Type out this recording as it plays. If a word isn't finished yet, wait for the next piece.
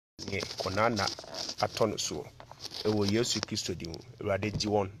ne konana atono so ewo Yesu Kristo di mu Awurade gye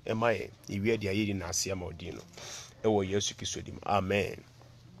won emaye ewie dia yiri na ase ama odi no ewo Yesu Kristo di mu amen.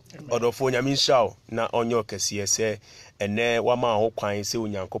 Odofo nyame nhyao na onyo kese se ene wama ho kwan se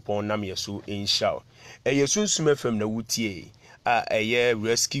Onyankopɔn nam yesu nhyao Yesu nsum fam na wutie eye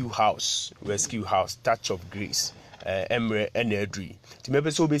rescue house touch of grace emre ena adri ti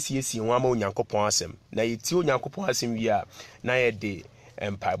mebe so obesiesie ho ama Onyankopɔn asem na yeti Onyankopɔn asem wi a na ye de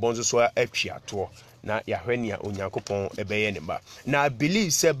mpaebon so atwi ato na yahwenia Onyankopɔn ebeye ne ba na I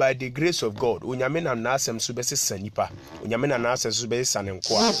believe say by the grace of God onyame na asem so besesa nipa onyame na asem so besesa ne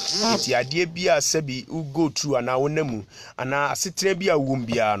nko a eti ade bia sabi u go through ana wonamu ana asetre bia wom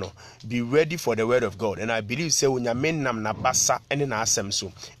bia no be ready for the word of God and I believe say onyame nam na basa ene na asem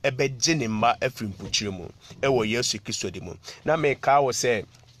so ebeje ne mba afrim puchire mu ewo Yesu Kristo de mu na me ka wo say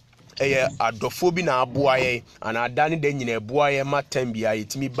eye adofo bi na aboaye ana adane de nyina aboaye matam bia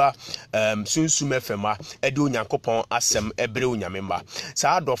yetimi ba sunsum efema ede Onyankopɔn asem ebre onyame mba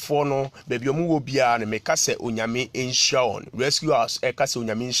sa adofo no bebi omu wo bia na meka se onyame inshaon rescue us eka se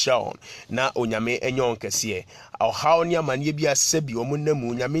onyame inshaon na onyame enyon kese how ni amanie bia sebi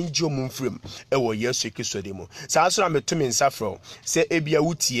omunamu onyame nji omumfrem ewo Yesu Kristo de mu sa so na metumi nsafro se ebia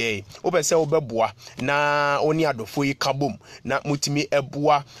wutie obese obeboa na oni adofo yi kabom na mutimi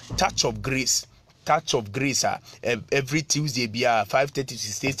eboa touch of grace every Tuesday bia 5:30 to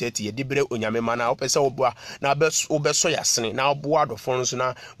 6:30 ye dibre onyame mana opese oboa na obeso yasene na oboa adofo no so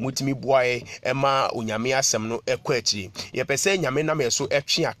na mutimi boae ema onyame asem no ekwa akiri ye pese nyame na meso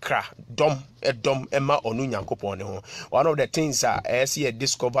etwe akra dom ema onu Nyankopɔn ne ho one of the things ye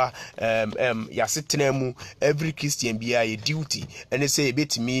discover yasetena mu every Christian bia ye duty ene say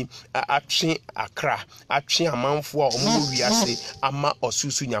ebetimi atwe akra atwe amanfo a omo wiase ama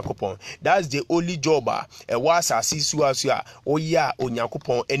osusu Nyankopɔn. That's the only job was asisu asu a oya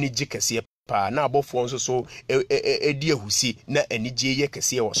Onyankopɔn eni gikese na abofo nso so edi ehusi na enije ye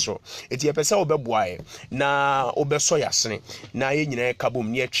kese wo so eti epese obeboae na obeso yasene na ye nyina kabom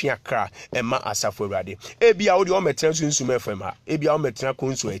ne atwe akra ema asafo Awurade ebia wo de o metra sunsum fm ha ebia o metra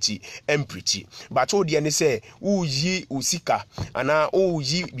konso achi emprichi but wo de ne se uyi usika ana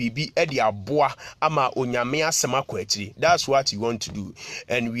uyi bibi e de aboa ama onyame asem akwa achi. That's what you want to do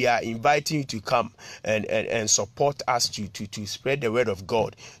and we are inviting you to come and support us to spread the word of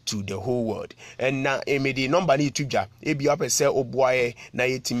God to the whole world. And na emedi number ni tuja ebi apese oboaye na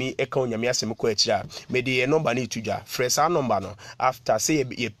yetimi eka onyame asem ko akira medi number ni tuja fresa number no after say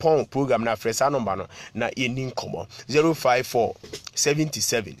ye pon program na fresa number no na yeni nkomo 054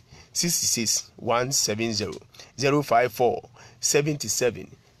 77 66 170 054 77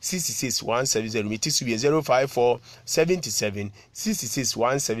 66 170 mitisu be 054 77 66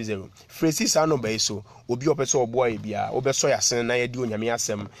 170 Francis number so obi opeso oboa bia obeso yasen na yedi onyame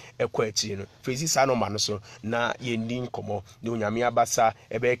asem ekwa akiri no Francis number no so na yendi nkomo de onyame abasa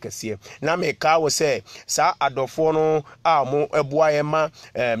ebe kese na me ka wo se sa adofo no a mo eboa ye ma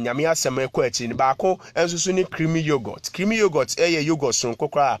nyame asem ekwa akiri ne ba ko ensusu ni creamy yogurt yogurt so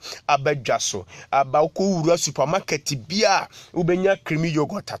kokra abadwa so aba ko wura supermarket bia ubenya creamy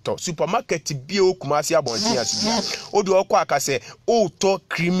yogurt supermarket bia okumasi abontin asubia odu okọ akase oto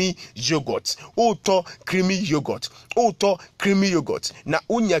creamy yogurt na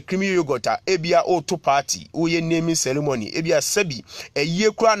unya creamy yogurt ebia oto party oye naming ceremony ebia sabi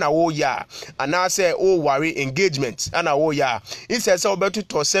eye kura na wo ya anase o ware engagement ana wo ya insese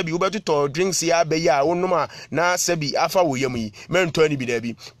obetuto sabi obetuto drinks ya be ya onuma na sabi afa wo yam yi mento ani bi da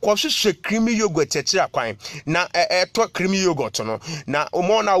bi kwhwehwe creamy yogurt ekira kwan na eto creamy yogurt no na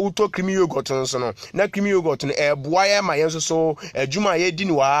omo na uto creamy yogurt no no na creamy yogurt no eboa ya ma yenso so adwuma ye di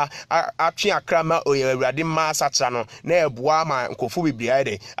ni wa atwe akra ma Awurade ma asatra no na eboa ma nkofo biblia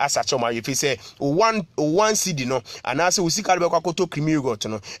de asacha ma yefi se one cd no anase usika be kwakoto creamy yogurt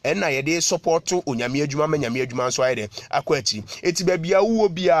no na ye de support onyame adwuma ma nyame adwuma nso aye de akwa akiri eti ba bia wo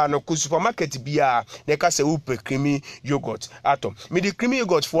bia no ku supermarket bia na ka se upe creamy yogurt atom me the creamy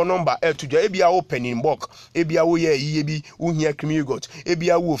yogurt for number to bia open in bulk bia wo ye yiye bi uhia creamy yogurt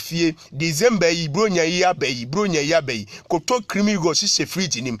bia wo fie December yi bronya yi abayi koto creamy yogurt se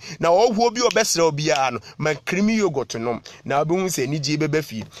fridge nim na owo bi obesere obia no ma creamy yogurt no na obi se ni ji bebe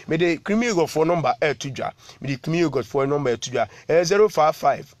fie me the creamy yogurt for number to dwa me the creamy yogurt for number to dwa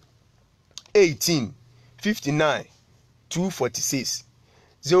 055 18 59 246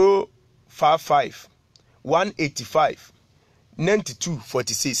 055 185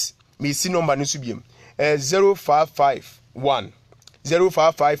 9246 me si number no subiem 0551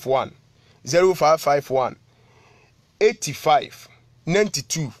 85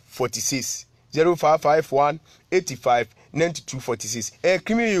 92 46 0551 85 9246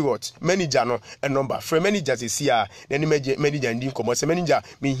 creamy yogurt manager no number free manager say see then manager ndin komo say manager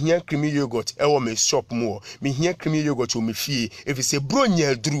me hia creamy yogurt e wo me shop mu me hia creamy yogurt o me fie if say bro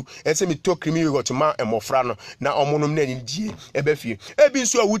nya duru e say me to creamy yogurt ma emofra no na omonom na ni die e ba fie e bi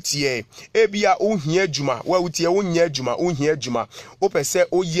nso a wutie e bia o hia adwuma wa wutie wo nya adwuma o hia adwuma o pese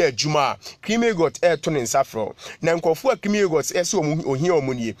o ye adwuma creamy yogurt e to ne nsafro na nkofo a creamy yogurt e say o hia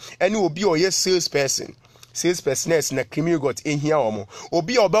omunie ene obi o ye salesperson na creamy yogurt ehia omo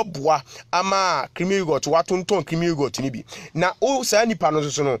obi obeboa ama creamy yogurt watonton creamy yogurt ni bi na o saa nipa no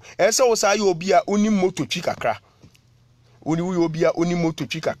so no ese o saa ye obi a oni moto twi kakra oni wi obi a oni moto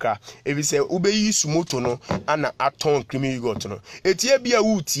twi kakra ebi se obeyi su moto no ana aton creamy yogurt no etie bia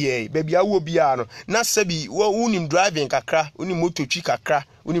wutie ba bia wo obi a no na sabi unim driving kakra oni moto twi kakra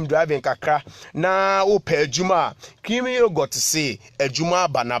unim driving kakra na o pe adwuma creamy yogurt say adwuma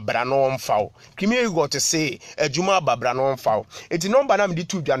banabra no mfaw creamy yogurt say adwuma babra no mfaw eti number na me di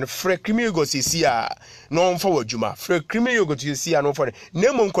tu dwa no frɛ creamy yogurt si a no mfaw adwuma frɛ creamy yogurt si a no mfaw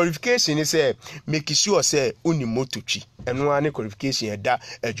name qualification is say make sure say unim moto twi eno ane qualification eda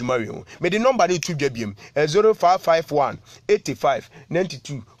adwuma we ho me di number na tu dwa biem 0551 85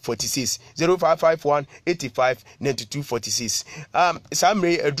 92 46 0551 85 92 46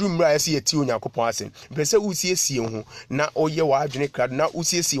 samre adumra ese yeti onyankopon asem pese usiesie ho na oye wa adwene krado na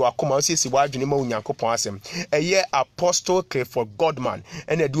usiesie wa koma usiesie wa adwene ma onyankopon asem eye apostle Clifford Godman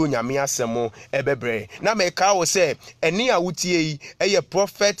ene du onyame asem ebebre na me ka wo se eni a wutie yi eye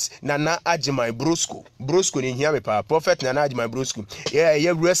prophet Nana Agyemang brosco ni hia me pa prophet Nana Agyemang brosco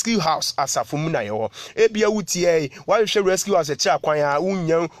ye rescue house asafomu na ye ho ebia wutie wa hwe rescue house cha kwan a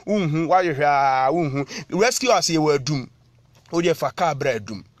unya unhu wa hwe rescue house ye wa dum odi faka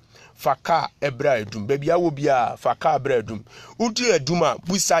bradum faka ebradum bebia wo bia faka bradum udi aduma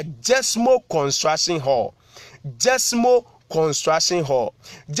busa Jesmo construction hall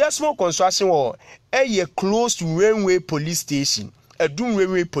eye close to Railway police station Edum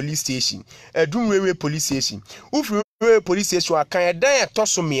Railway police station ufri Railway police station akan dan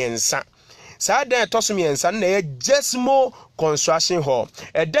etoso miensa saa dan etoso miensa na ye Jesmo construction hall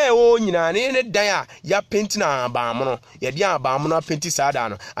edan o nyina ne dan a ya paint na abaamono ye de abaamono paint saa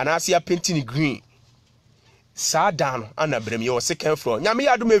dan no anase ya paint ni green saa dan no anabrem ye o second floor nyame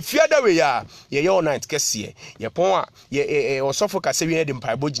ya do afia da we ya ye all night kese ye pon a ye osofo kase wi ne de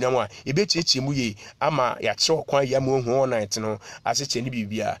mpaibo gina mu a ye be chichi mu ye ama ya che okwan ya mu hu all night no ase che ni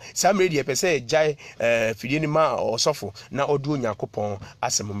bibia saa mre de pese jai fidie ni ma osofo na odu onyankopon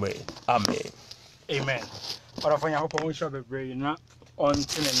asemme amen ora fanya hopo mo shobe brave na on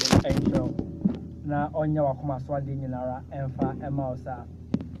tinene angel na onya wakoma so ade nyinara emfa ema osa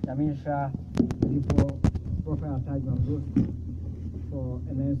na minsha people prophet Agyemang for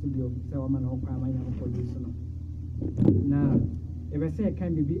an studio so man ho kwa manya ho police no na if I say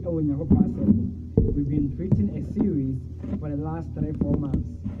can be onya ho we've been treating a series for the last 3-4 months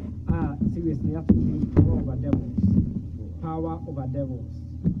seriously have to be power over devils.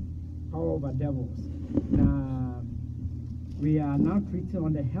 Now, we are now treating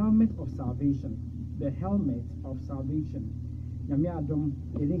on the helmet of salvation. Nyame Adam,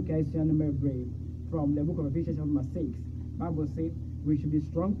 from the book of Ephesians chapter 6, Bible says we should be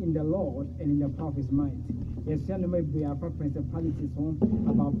strong in the Lord and in the power of His might. Yes, we are about principalities,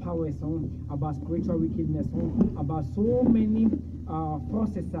 about powers, about spiritual wickedness, about so many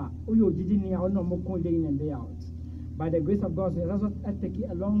forces. Day out. By the grace of God, let's take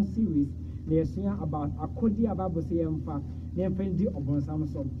a long series. They are about Akodia Bible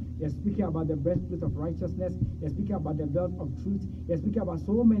You're speaking about the breastplate of righteousness. You're speaking about the belt of truth. You're speaking about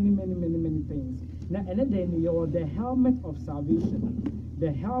so many things. Now, and then you're the helmet of salvation.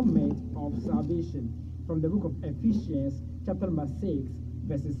 The helmet of salvation from the book of Ephesians, chapter number 6,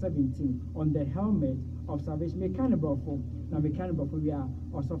 verses 17. On the helmet of salvation. We are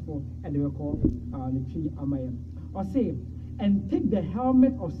also for and we call the tree Amaya. Or say, and take the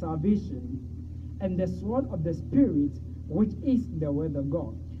helmet of salvation and the sword of the Spirit, which is the word of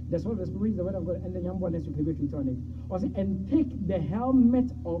God. The sword of the Spirit is the word of God, and the young one is to be on it. Or say, and take the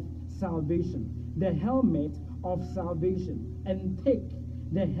helmet of salvation. The helmet of salvation. And take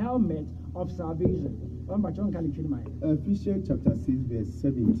the helmet of salvation. Ephesians chapter 6, verse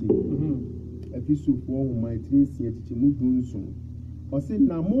 17. Ephesians 4, my 3 or say,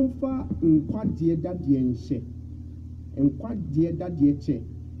 Namonfa in quad dear daddy and she. And quad dear daddy che.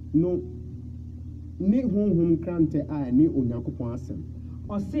 No. Ne home crante I ne onyankopon asem.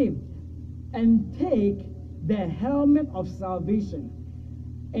 Or say, and take the helmet of salvation.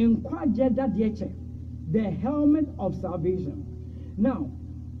 And quadjeda dieche, the helmet of salvation. Now,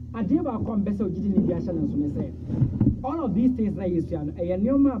 I did about converse with Jidin Biashan and so say, all of these things that you see, and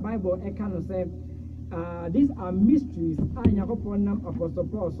your Bible, I can say, these are mysteries. I have upon them Apostle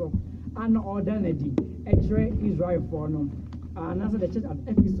Paul so and ordinary Israel for them. And as the church at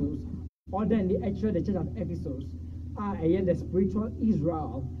Ephesus, ordinary the church at Ephesus, the spiritual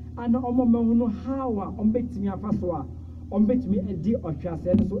Israel. And know how bet me a faswa, bet me a deal or trust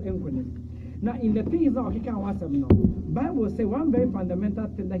and so infinite. Now, in the things that he can was no Bible say one very fundamental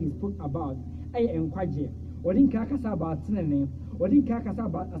thing that he spoke about. I encourage. Odin kakasa about name, Odin kakasa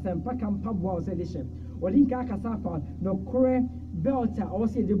about as a pakam pabwa sedition, Odin kakasa for no core belter or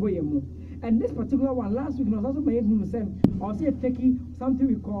say the boyemu. And this particular one last week was also made him say, or say taking something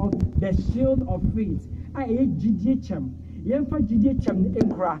we call the shield of faith. I GDHM. Yemfa GDHM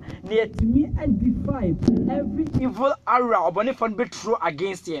Enkra, near to me and defy every evil arrow or bonifon be true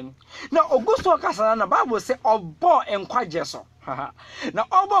against him. Now, Augusto Casana Bible say, of bo and quajeso. Now,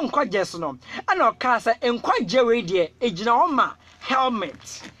 Obo and quajesono, and our casa and quajeradie, a genoma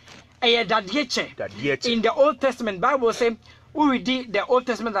helmet. A dadieche. In the Old Testament, Bible say, we read the Old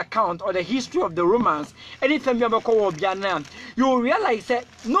Testament account or the history of the Romans. Anytime you ever call Biana, you will realize that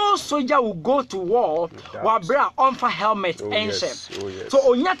no soldier will go to war while bra on for helmet and ship. So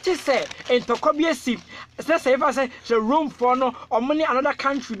Onyati said, and to Kobiesi, say if I say the room for no or money another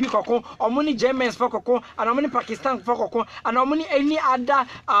country be koko, or money Germans for koko, and money Pakistan for koko, and money any other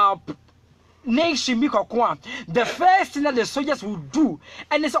nation be kokwa. The first thing that the soldiers will do,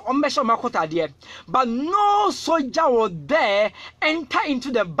 and it's a measure makota there, but no soldier will dare enter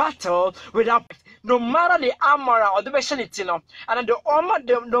into the battle without, no matter the armor or the speciality, no, and the armor,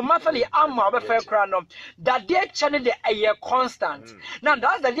 no matter the armor of a fair crown, that their channel the air constant. Now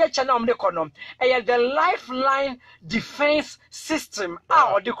that's the dear channel of the economy, the lifeline defense system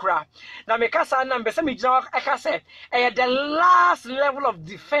out of the crowd. Now, because I number some I can say, the last level of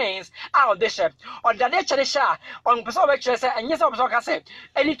defense out of the ship, or the nature shah on person say, and yes, I say,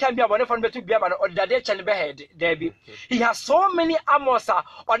 anytime you have one to be able or the nature behead, there be. He has so many armors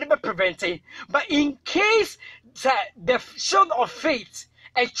or never preventing, but in case the shield of faith,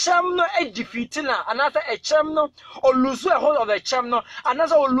 a chamno a defeating another a chamno or lose a hold of the chamno,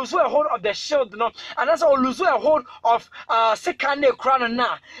 another will lose a hold of the shield, no, another will lose a hold of second crown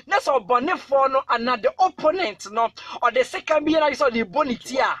na. That's all boniforno another opponent, no, or the second being I saw the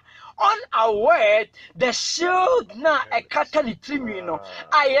bonitia. Unaware, the shield na a catany trimino.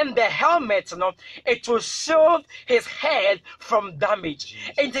 I am the helmet, no, it will shield his head from damage.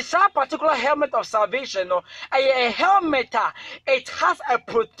 It is a particular helmet of salvation, no, a helmet, it has a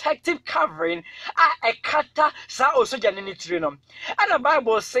protective covering, a kata sa also janini trino. And the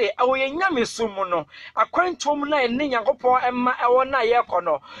Bible say, we nyami sumuno, according to muna and ninyangopo emma ewana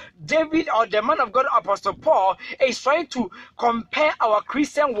yekono. David or the man of God Apostle Paul is trying to compare our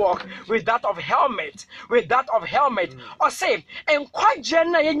Christian walk with that of helmet, or say, and quite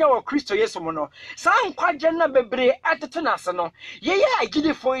general in your Christo yesumono. Some quite general bebre at the tunasano. Ye, I did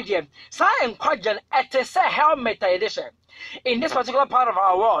it for you. Some quite general at a helmet edition. In this particular part of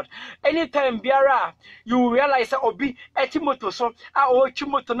our world, anytime Biara, you realize that Obi Etimoto so or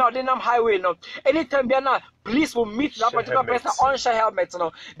Chimoto now then highway no. Anytime Biana, police will meet that particular person on share helmets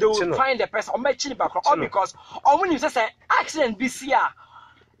no, they will find the person on my chin back or because or when you say accident BCR.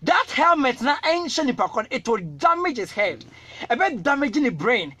 That helmet na ancient it will damage his head, a bit damaging the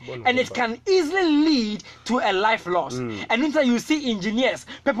brain, and it can easily lead to a life loss. And anytime you see engineers,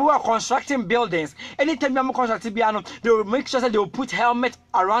 people who are constructing buildings, anytime you construct piano, they will make sure that they will put helmet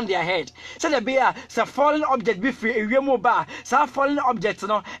around their head. So there be a falling object be free, a real mobile, so falling object,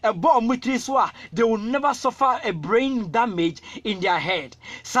 no, a bomb with this they will never suffer a brain damage in their head.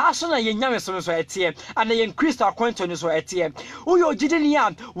 So soon as you know so and they increase our quantity so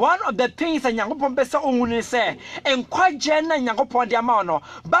one of the things that Yankopon Bessa only say, and quite general Yankopon Diamano,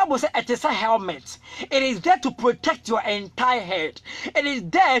 Bible says it is a helmet. It is there to protect your entire head. It is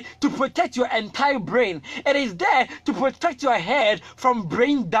there to protect your entire brain. It is there to protect your head from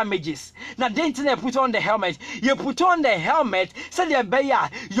brain damages. Now, the internet put on the helmet. You put on the helmet, so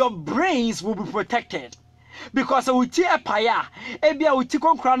your brains will be protected. Because it will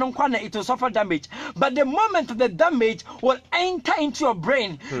suffer damage. But the moment of the damage will enter into your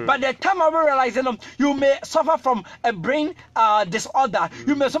brain. By the time I realize you may suffer from a brain disorder,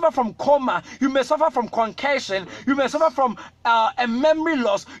 you may suffer from coma, you may suffer from concussion, you may suffer from a memory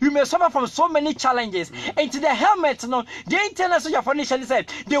loss, you may suffer from so many challenges. And to the helmet, the international foundation said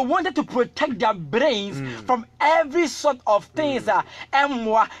they wanted to protect their brains from every sort of things that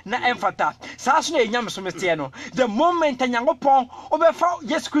emwa na emfata. no the moment nyankopon obefa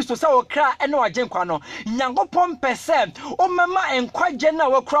Jesus Christ say o kra ene waje nkwa no nyankopon pese o mema enkwaje na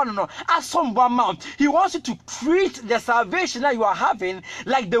we kra no asombo ama he wants you to treat the salvation that you are having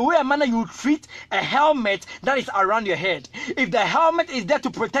like the way a man you treat a helmet that is around your head. If the helmet is there to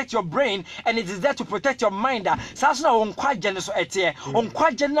protect your brain and it is there to protect your mind, sasa na onkwaje no so etie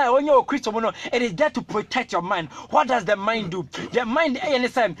onkwaje na onye o Christ no it is there to protect your mind. What does the mind do? The mind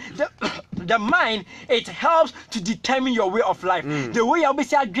the mind, it helps to determine your way of life. The way you be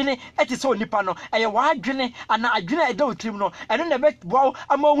say adwene it is so nipa no e wa adwene ana adwene e do trim no and then the wow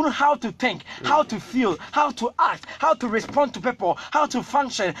among how to think, how to feel, how to act, how to respond to people, how to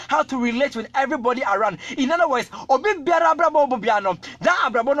function, how to relate with everybody around. In other words, obi biara abrabo obiano that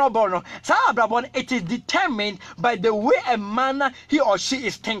abrabo no bono sa abrabo it is determined by the way a man he or she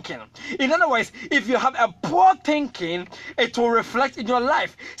is thinking. In other words, if you have a poor thinking, it will reflect in your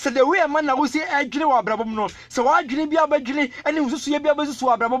life. So the way a man na say adwene wa abrabo no so wa adwene bia badwene ene ususu ye bia bazusu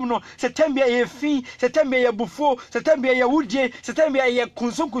wa abrabo no setembia ye fi setembia ye bufo setembia ye wudie setembia ye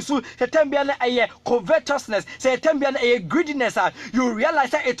kunsunkusu setembia na ye covetousness setembia na ye greediness, you realize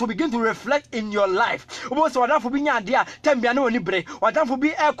that it will begin to reflect in your life. Obo so wadafo bi nya ade a tembia na oni bre wadafo bi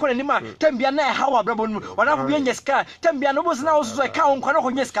ekone ni ma tembia na ha wa abrabo no wadafo bi nyeska tembia no bo so na ususu e ka onkwa na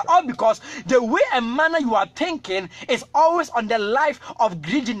nyeska, all because the way a manner you are thinking is always on the life of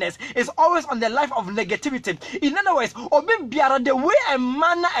greediness, is always on the life of negativity. In other words, the way a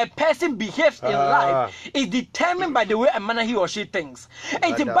manner a person behaves in life is determined by the way a manner he or she thinks.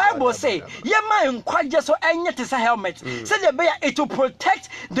 And the Bible says, "Yema nkwaje so enye te sa helmet." Say it will protect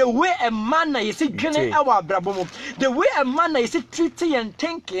the way a manner is dwene our abrabomo, the way a manner is treating and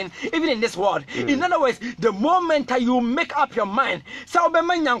thinking even in this world. In other words, the moment that you make up your mind, so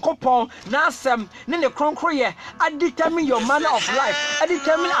obema nyankopon na asem ne ne kronkro ye determine your manner of life,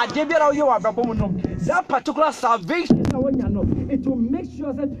 determine adebia you abrabomo no. That particular salvation, it will make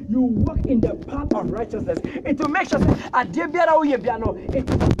sure that you walk in the path of righteousness. It will make sure that it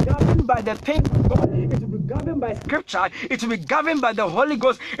will be governed by the things of God. It will be governed by scripture. It will be governed by the Holy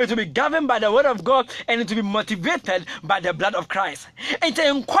Ghost. It will be governed by the word of God, and it will be motivated by the blood of Christ. It's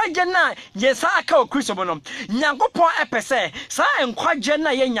a nkwaje na yesaka o Kristo bono. Nyankopon epese sa nkwaje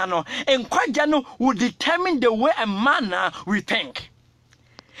na yenyano. Nkwaje no will determine the way a man will think.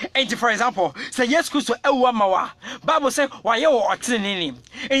 And for example, say yes Christo ewa mawa. Bible say waye wo otinini.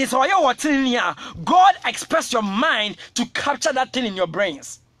 And it's waye wo otinini. God expects your mind to capture that thing in your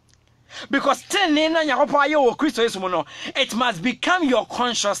brains. Because it must become your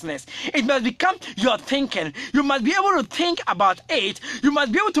consciousness. It must become your thinking. You must be able to think about it. You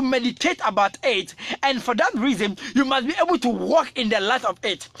must be able to meditate about it. And for that reason, you must be able to walk in the light of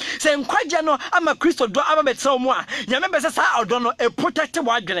it. Say, I'm a Christo, I'm a Betsomoa. I don't know a protected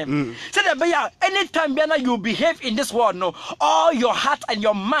word. Say that anytime you behave in this world, no, all your heart and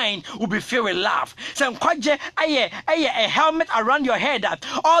your mind will be filled with love. Say, a helmet around your head that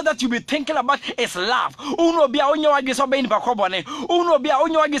all that you be thinking about is love. Uno bia onyo wagi so be ni bakobone. Uno bia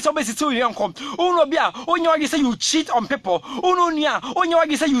onyo wagi so be situ yankom. Uno bia onyo wagi say you cheat on people. Uno nia onyo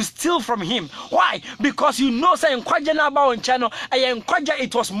wagi say you steal from him. Why? Because you know say nkwaje na ba on channel. Nkwaje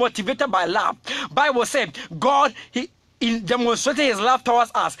it was motivated by love. Bible said God in demonstrating his love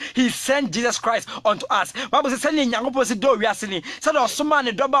towards us, he sent Jesus Christ unto us. Bible says, "Sending Yangopo si do wiasini." Said Osuma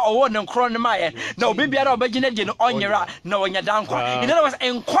ne doba owo ne nkron ne maye. Na obi biara obegine de no onyera na onya dankwa. In other words,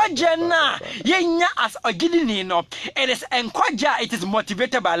 enkwaje na yenya as ogidini no. It is enkwaje, it is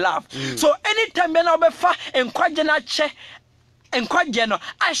motivated by love. So anytime na obefa enkwaje na che and quite general,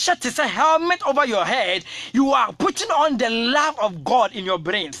 I shut this a helmet over your head. You are putting on the love of God in your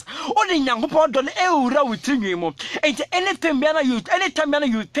brains. Only young people don't ever with you. And anytime you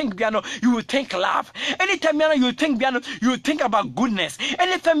think piano, you will think love. Anytime you think piano, you will think about goodness.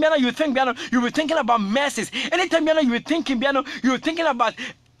 Anytime you think piano, you will thinking about mercies. Anytime you will thinking piano, you will thinking about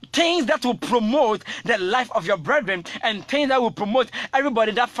things that will promote the life of your brethren and things that will promote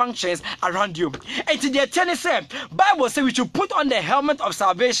everybody that functions around you. And to the attorney said, Bible says we should put on the helmet of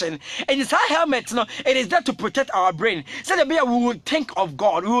salvation. And it's our helmet, it is there to protect our brain. So that we will think of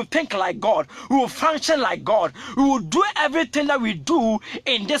God, we will think like God, we will function like God, we will do everything that we do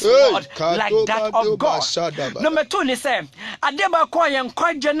in this world like that of God. Number two, he said, Adeba kwayan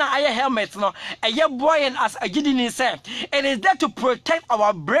kwajana aya helmet no, a boy and as a gidini said, it is there to protect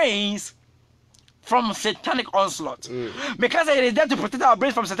our brains from satanic onslaught. Because it is there to protect our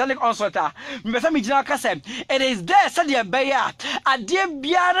brains from satanic onslaught. It is there, said the Beya. A dear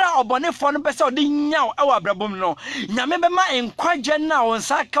Biara or Bonifon Besso, the Yao, our Brabum no. Yamema and Quajana on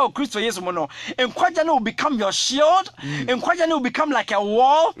Saka or Christo Yesumono. And Quajana will become your shield. And Quajana will become like a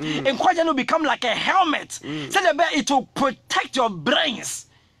wall. And Quajana will become like a helmet. Said the Beya, it will protect your brains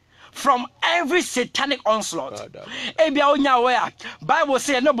from every satanic onslaught. Ebia onya where Bible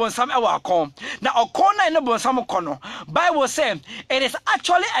say no bonsam ewa akon. Na okona no bonsam kono. Bible say it is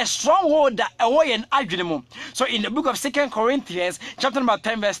actually a stronghold that away in adwene. So in the book of 2 Corinthians chapter number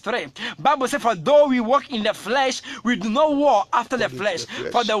 10 verse 3, Bible say for though we walk in the flesh, we do not war after the flesh.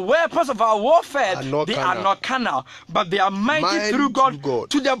 For the weapons of our warfare they are not carnal, but they are mighty through God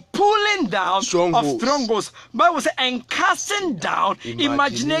to the pulling down of strongholds. Bible say and casting down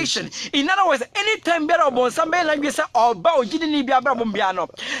imagination. In other words, anytime better about somebody like you say, or bow didn't be about Bombiano.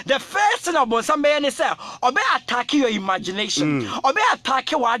 The first thing about somebody say, or be attacking your imagination, or be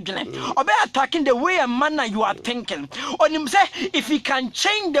attacking what, or be attacking the way and manner you are thinking. On him say, if he can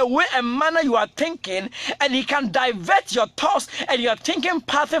change the way and manner you are thinking, and he can divert your thoughts and your thinking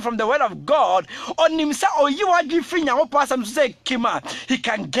pattern from the word of God, on him say, oh, you are giving your person to say, Kima, he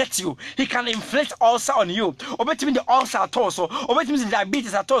can get you, he can inflict ulcer on you, or between the ulcer at also, or between the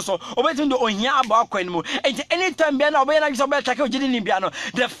diabetes at also. And anytime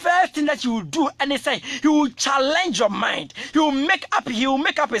the first thing that you will do and they say he will challenge your mind, he will make up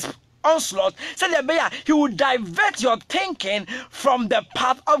his onslaught, so that he will divert your thinking from the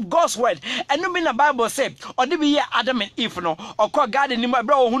path of God's word. And no mean the Bible say, or the be Adam and Eve no, or call God and my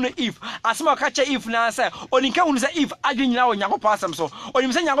brother who Eve, as small catch Eve now say, or in can say Eve, I didn't know Yango Passam so, or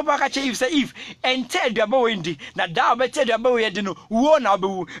you say Yango catch Eve say Eve, and tell the boy indeed, that thou better the boy didn't won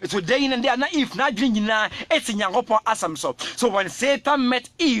abu, so day in and day not Eve, not drinking now, it's in Yango Assam so. So when Satan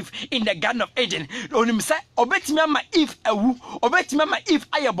met Eve in the Garden of Eden, on him say, obey me my Eve a woo, obey me my Eve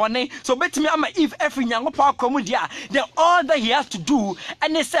I bonnet. So bet me ama if every nyangopa komudia, then all that he has to do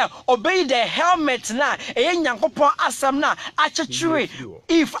and they say obey the helmet na e nyangopa asam na achechure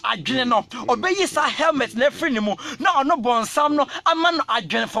if adwene no obey is a helmet na free nimu na ono bonsam no ama no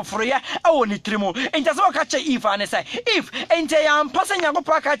adwene foforo ya e woni trimu enta so ka che if and say if enta ya mpasa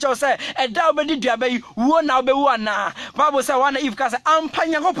nyangopa ka che say e da obedi duaba yi wo na obewu ana Bible say one if ka say ampa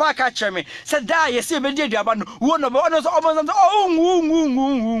nyangopa ka che me say da ye say obedi duaba no wo no ono so obonsam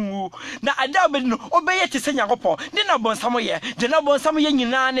oh na ada no obeye te se Nyankopon de na bonsam ye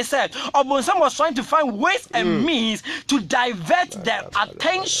nyina ne say obonsam was trying to find ways and means to divert the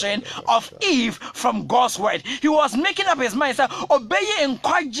attention of Eve from God's word. He was making up his mind say obeye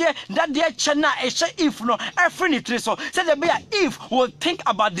enkwaje that de che na e she Eve no every ni so say the be Eve will think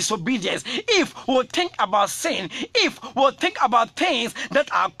about disobedience, Eve will think about sin, Eve will think about things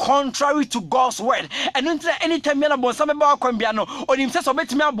that are contrary to God's word. And anytime na bonsam be akwambia no onim say so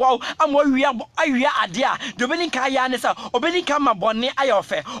betimi abo awia adia de obedinka ya ne sa obedinka ma bone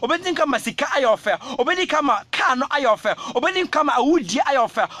ayofe obedinka ma sika ayofe obedinka ma car no ayofe obedinka ma awudi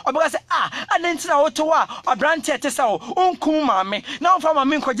ayofe obega se adentina wotowa abrante te sa onkum maame na onfa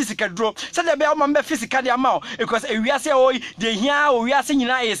maame nkoji sika duro se de be o maame physical de ama because ewia se o de hia o wia se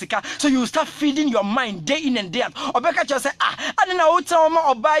nyina yesika, so you start feeding your mind day in and day out. Obeka cho se adena wotan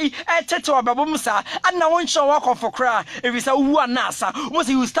ma obai etete obabom sa adena wonhwe wakofo kra if say wu anasa once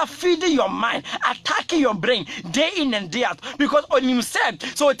you start feeding your mind, attacking your brain day in and day out, because on himself,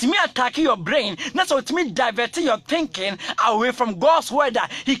 so it me attacking your brain, that's what it me diverting your thinking away from God's word,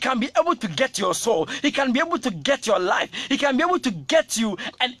 that he can be able to get your soul, he can be able to get your life, he can be able to get you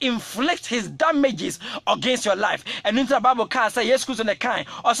and inflict his damages against your life. And into the Bible can say yes on the kind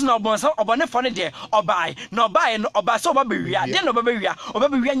also no bonso obone for there obai no buy no oba so oba bewia then oba bewia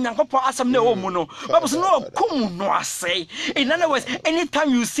nyankopon asam na o mu no Bible so no kum no ase. In other words, anytime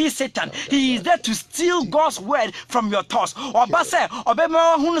you see Satan, he is there to steal God's word from your thoughts. Oba say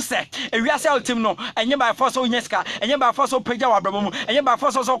obema hunu say ewia say ultim no enye by force o nyeska enye by force o peja wa brabo enye by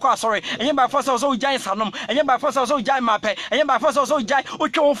force o kwa sorry enye by force o jan sanom enye by force o jan mape enye by force o jan o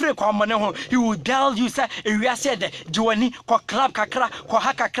twa free kwa mone ho. He will tell you say ewia say de jiwani kwa club kakra kwa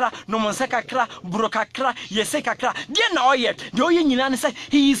hakakra no monse kakra buro kakra yese kakra de na oye de oye nyina ne say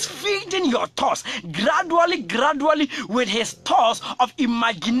he is feeding your thoughts gradually with his thoughts of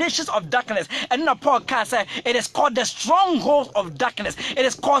imaginations of darkness. And in a podcast, it is called the strongholds of darkness. It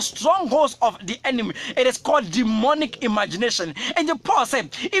is called strongholds of the enemy. It is called demonic imagination. And the Paul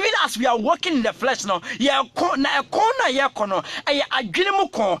said, even as we are walking in the flesh now, we are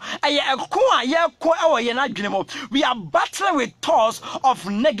battling with thoughts of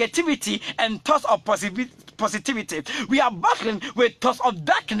negativity and thoughts of positivity. We are battling with thoughts of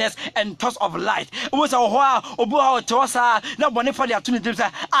darkness and thoughts of light. Was a hoa obu to us na bone for the opportunity say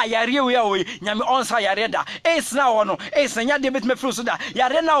yare we nyame onsa yare da es na wono es nya de bet me fru so da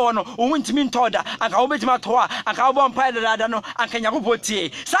yare na wono o wuntimi ntoda anka wo betima to a anka wo bon pai da no anka nyakopo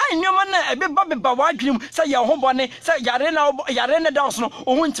tie sa nyoma na ebe ba wadwim say ye ho bone say yare na da so no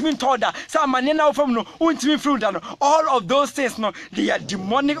o wuntimi ntoda sa mane na wo fam no wuntimi fru da no. All of those things no, they are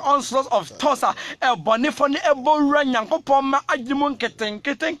demonic onslaughts of tosa bone for ne ebo ra nyankopon ma adwim keten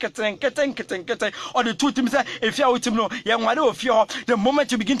or the two things say if you are with him no ye nware ofie. The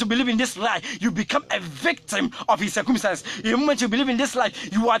moment you begin to believe in this lie, you become a victim of his circumstance. The moment you believe in this lie,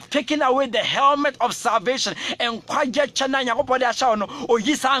 you are taking away the helmet of salvation. And kwaje chana nyakopo de asha no o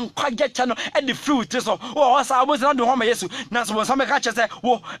yisa an kwaje chano and the fruit so o osa abozi na do homa Yesu na so so meka che say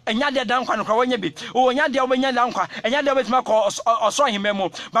wo enya de dan kwa no kwa wanya bi o enya de obenya dan kwa enya de obetima ko oso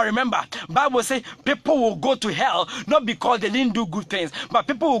himemo. But remember, Bible say people will go to hell not because they didn't do good things, but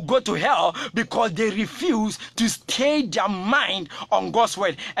people will go to hell because they refuse to stay their mind on God's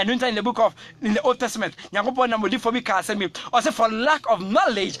word. And in the Old Testament, for lack of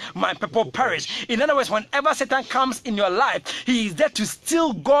knowledge, my people perish. In other words, whenever Satan comes in your life, he is there to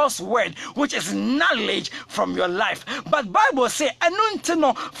steal God's word, which is knowledge from your life. But Bible say,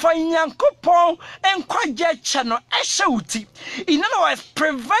 in other words,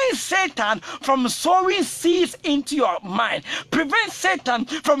 prevent Satan from sowing seeds into your mind. Prevent Satan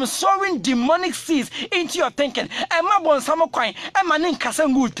from sowing demonic seeds into your thinking. Emma bon samo kwan, emma nin kasa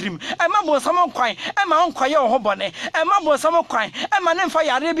ngutrim. Emma bon samo kwan, emma on kwaye ho bone. Emma bon samo kwan, emma nin fa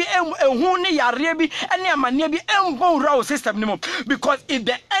yare bi ehun ni yare bi ene amane bi embo raw system ni mo. Because if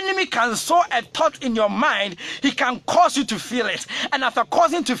the enemy can sow a thought in your mind, he can cause you to feel it. And after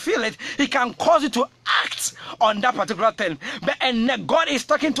causing to feel it, he can cause you to act on that particular thing. But and God is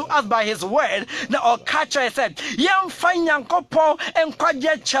talking to us by his word. Now catcher said, "Yam fine yankopo and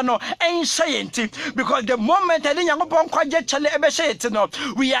kwaje chano and sayenti." Because the moment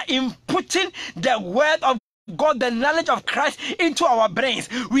we are inputting the word of God, the knowledge of Christ into our brains.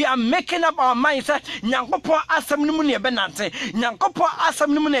 We are making up our minds that nyankopo asem nimu ne benante, nyankopo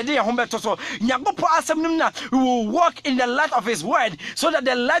asem nimu ne de hombeto so, nyankopo asem nimu na we will walk in the light of his word, so that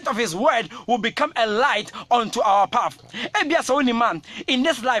the light of his word will become a light unto our path. Ebia so ni man in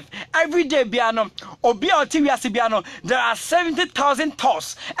this life every day biano obi oti wiase biano there are 70,000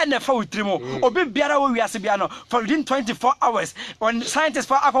 thoughts and the for utrimo obi biara we wiase biano for within 24 hours. When scientists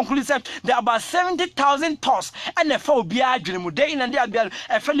for conclude there are about 70,000 thoughts and the for bia adwene day in and day bia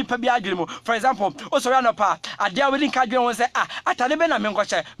e fa nipa bia adwene. For example, osori anopa adia we link adwene won say atade be na me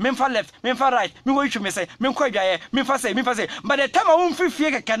nkoche me fa left me fa right me go twu me say me nko adwaye me fa say but the time I won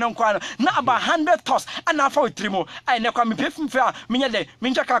fifie keke no nko na about 100 thoughts and afa utrimo ai ne kwa me pefim fa me nya dey me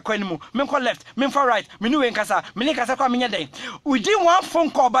nja ka kwa nimu me nko left me fa right me nu we nkasa me ne kasa kwa me nya dey. Within one phone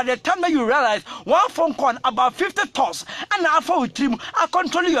call, by the time that you realize one phone call about 50 thoughts and afa utrimo I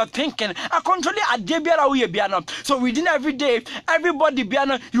control your thinking, I control adie biara we biano. So within every day, everybody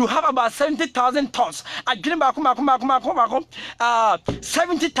biano, you have about 70,000 thoughts. I dream back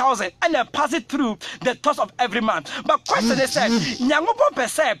 70,000 and then pass it through the thoughts of every man. But question they said, Nyangopo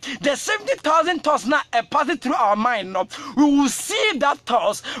perceive the 70,000 thoughts now pass it through our mind. No, we will see that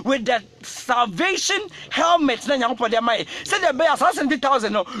thoughts with the salvation helmet. Then Nyangopo their mind. Say the bear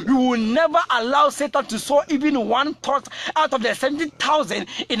 70,000. No, you will never allow Satan to sow even one thought out of the 70,000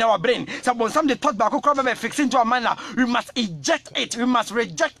 in our brain. So when some the thought back fix into our mind now, we must eject it, we must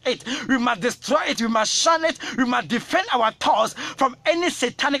reject it, we must destroy it, we must shun it, we must defend our thoughts from any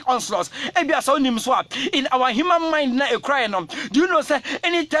satanic onslaughts. In our human mind na crying. Do you know say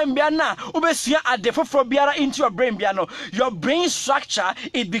anytime biana ubesia adefo for biara into your brain biano, your brain structure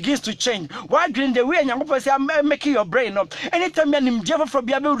it begins to change. Why during the way I'm making your brain up? Anytime biana for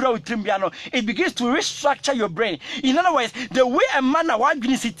biano, it begins to restructure your brain. In other words, the way a man why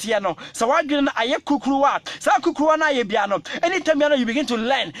so why anytime you begin to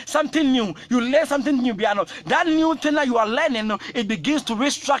learn something new, you learn something new, that new thing that you are learning, it begins to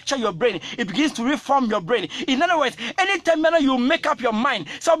restructure your brain, it begins to reform your brain. In other words, anytime you make up your mind,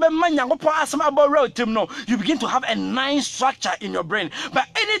 so you begin to have a nice structure in your brain. But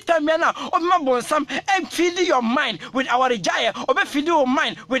anytime feed your mind with our rejaya, or feed your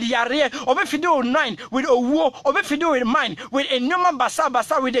mind with yare, or feed your mind with a war, or feed your mind with a number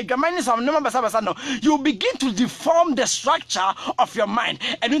basa with the gamanis of number basa, you begin to deform the structure of your mind.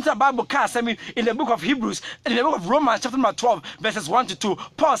 And in the Bible in the book of Hebrews, in the book of Romans chapter number 12 verses 1 to 2,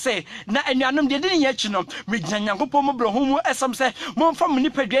 Paul say na enuanum de didn't yet know me nyankopon mo brohumu esam say mo fa muni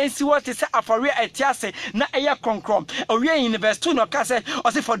padwan si what say afore etiase na eya konkrom owie in verse 2 no ka say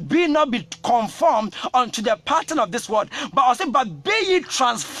or say for be not be conformed unto the pattern of this world, but be ye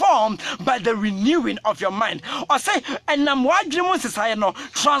transformed by the renewing of your mind. Or say, and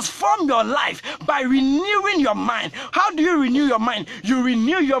transform your life by renewing your mind. How do you renew your mind? You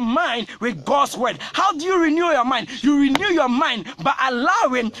renew your mind with God's word. How do you renew your mind? You renew your mind by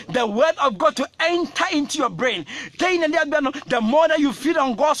allowing the word of God to enter into your brain. The more that you feed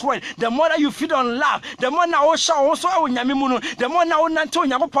on God's word, the more that you feed on love, the more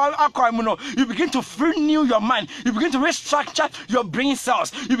you begin to renew your mind. You begin to restructure your brain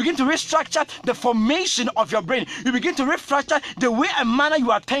cells. You begin to restructure the formation of your brain. You begin to restructure the way and manner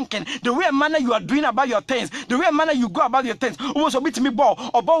you are thinking, the way and manner you are doing about your things, the way and manner you go about your things. Almost a bit to me ball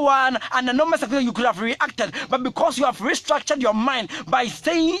or one and the number of you could have reacted, but because you have restructured your mind by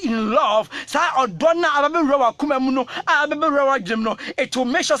staying in love, it will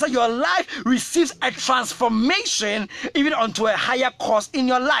make sure that your life receives a transformation even onto a higher course in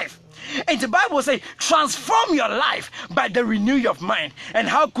your life. And the Bible says, transform your life by the renewal of mind. And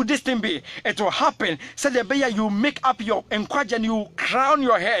how could this thing be? It will happen. So that you make up your enquadge and you crown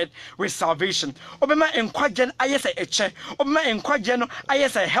your head with salvation. Obama enquadge, I say a chair. Obama enquadge, I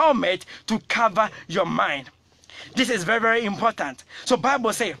say a helmet to cover your mind. This is very, very important. So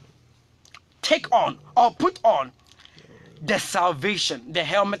Bible says, take on or put on the salvation, the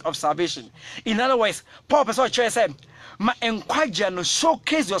helmet of salvation. In other words, Paul said, ma enquire no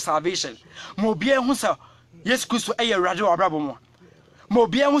showcase your salvation. Mobia who say yes Christo a radio abrabomo.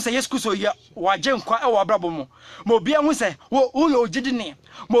 Mobia who say yes Christo ya waje nkwa e wabrabomo. Mobia who say wo yo jidini.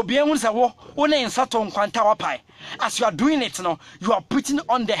 Mobia who say wo na ensato nkwanta wapai. As you are doing it now, you are putting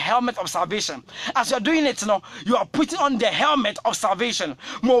on the helmet of salvation. As you are doing it now, you are putting on the helmet of salvation.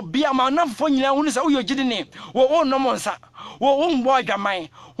 Mobia manam fo nyina who say wo yo jidini. Wo no monsa. Wo mbo adwaman.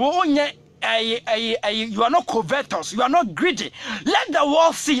 Wo nye you are not covetous, you are not greedy. Let the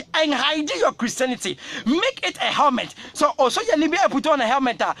world see and hide your Christianity. Make it a helmet. So also you need to put on a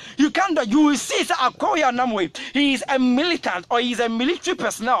helmet. You can't. You will see he is a militant or he is a military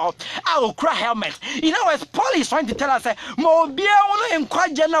personnel. I will cry helmet. In other words, Paul is trying to tell us,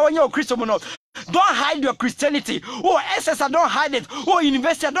 don't hide your Christianity. Oh, SSR, don't hide it. Oh,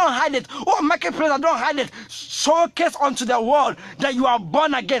 university, don't hide it. Oh, marketplace, don't hide it. Showcase unto the world that you are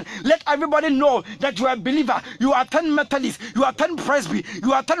born again. Let everybody know that you are a believer. You attend Methodist. You attend Presby.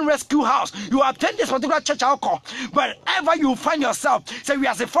 You attend Rescue House. You attend this particular church alcohol. Wherever you find yourself, say we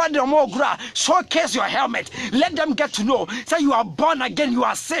as a father more showcase your helmet. Let them get to know. Say you are born again. You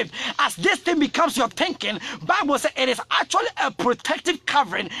are saved. As this thing becomes your thinking, Bible says it is actually a protective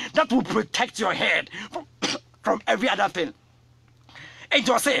covering that will protect your head from every other thing. It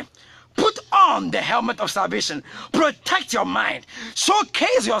was saying, put on the helmet of salvation. Protect your mind.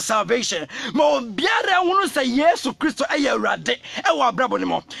 Showcase your salvation. Mo biara wonu say Yesu Kristo eye urade e wa brabo ni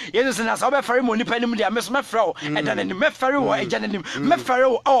mo. Yesu na sa obefere mo nipa nim dia me so mefere o e dan ni mefere wo e jan nim mefere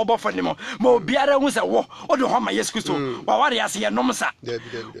wo o obofo ni mo. Mo biara wonu say wo o de ho ma Yesu Kristo. Wa ware ase ye nom sa.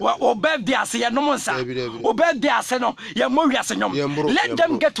 O birthday ase ye nom sa. O birthday ase no ye mo wi ase nyom. Let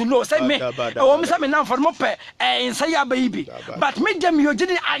them get to know say me o me say me na for mo pe insa ya baby. But me dem you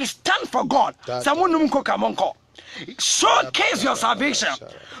didn't I stand for God. Showcase your salvation.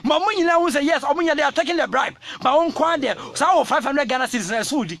 Mamunyina who say yes, they are taking the bribe. But on quad, so 500 Ghana citizens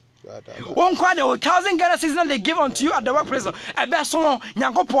Sudi. One quad, 1,000 Ghana citizens they give unto you at the workplace. A best song,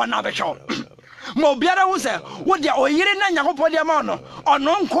 Yangopo and Abachon. Mobiara who say, what they are hearing Yangopo Diamano, or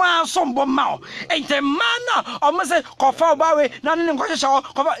non qua some bomb. And the manner almost say, Kofa Bawe, none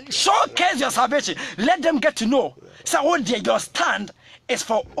showcase your salvation. Let them get to know. So, what your stand is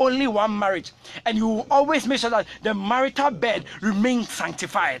for only one marriage, and you will always make sure that the marital bed remains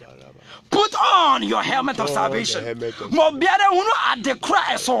sanctified. Put on your helmet of salvation. Mobiara who at the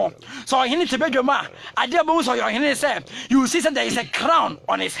cry so he need to be your man. I dare bones or your hand say you see that there is a crown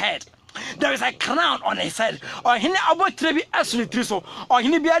on his head. There is a crown on his head. Or he about trebi asli triso. Or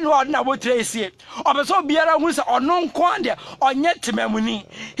he be no about tracy. Or so biara who say or non quandia or yet memuni.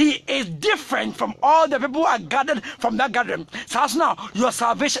 He is different from all the people who are gathered from that gathering. So now your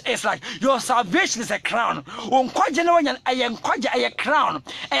salvation is like your salvation is a crown. On quajan I am a crown.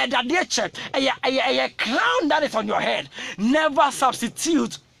 A crown that is on your head. Never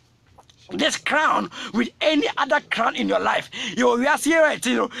substitute this crown with any other crown in your life. You are here, it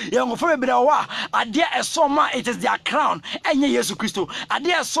is their crown, and Jesus Christ.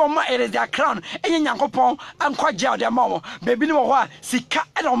 Adia Soma, it is their crown, and Yankopon, and Quaja, their mama, baby no wa, Sika,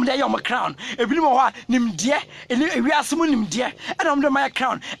 and on their crown, a bit nim dear, and we are summoning dear, and on my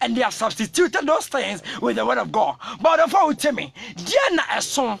crown, and they have substituted those things with the word of God. But of all tell me, Diana a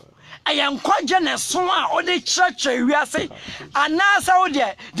song. I am quite generous or the church we are saying. And now so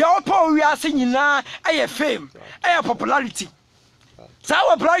there, the oppo we are saying now, I have fame, I have popularity. So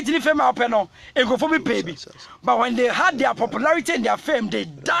our popularity fame our panel, and go for me baby. But when they had their popularity and their fame, they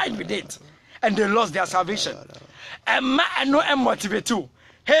died with it. And they lost their salvation. And man, I know I'm motivated too.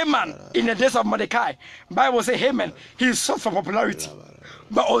 Haman, in the days of Mordecai, Bible say Haman, he sought for popularity.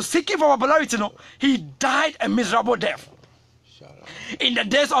 But was seeking for popularity, no, he died a miserable death. In the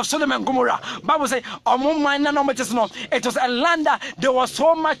days of Sodom and Gomorrah, Bible says, it was a land that there was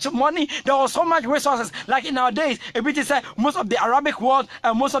so much money, there was so much resources. Like in our days, it say most of the Arabic world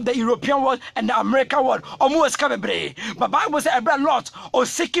and most of the European world and the American world almost come. But Bible says a lot was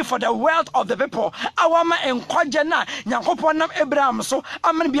seeking for the wealth of the people. Awama and Kwajana, Nyankoponam Abraham, so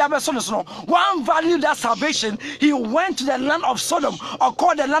Aman Biabasono. One value that salvation, he went to the land of Sodom, or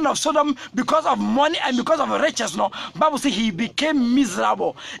called the land of Sodom because of money and because of riches. No, Bible says he became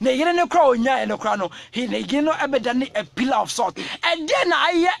miserable. Ne yere ne kra onya e ne kra no he ne yere no ebedane a pillar of salt. And then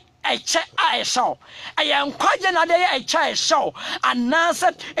I show. I am quite another a show. And now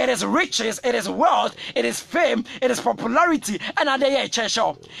it is riches, it is wealth, it is fame, it is popularity, and another a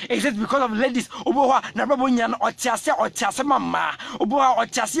show. Is it because of ladies? Uboha Nababunyan or Tiasia Mama, Uboha or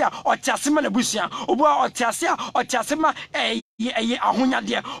Tiasima Nebusia, Uboha or Tiasima Ahunya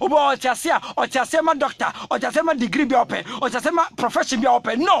dear, Uboha or Tiasema doctor, or Tiasema degree be open, or Tiasema profession be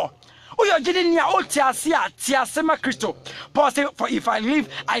open. No. We are getting near old Tiasema Christo. Paul said, for if I live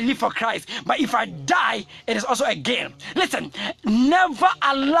for Christ. But if I die, it is also a gain. Listen, never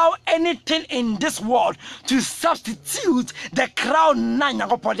allow anything in this world to substitute the crown.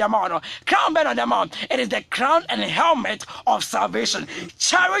 Crown better on the mount. It is the crown and helmet of salvation.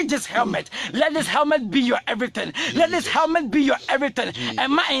 Cherish this helmet. Let this helmet be your everything. Let this helmet be your everything.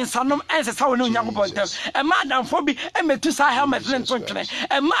 And my insanum answers how we know young about and my damn and me to say helmet.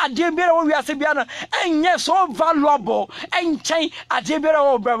 And my dear we are saying, and yes, so valuable and change at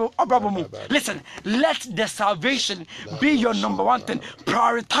the listen, let the salvation be your number one thing.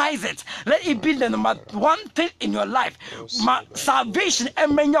 Prioritize it. Let it be the number one thing in your life. My salvation,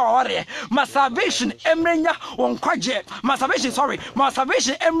 my salvation, my salvation, sorry, my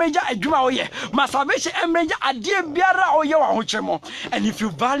salvation, my salvation, and if you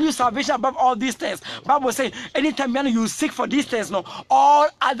value salvation above all these things, Bible says, anytime you seek for these things, no, all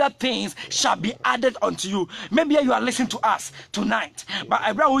other things shall be added unto you. Maybe you are listening to us tonight, but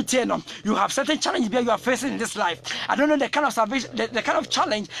you have certain challenges you are facing in this life. I don't know the kind of salvation, the kind of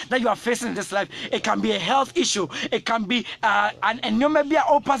challenge that you are facing in this life. It can be a health issue. It can be and you may be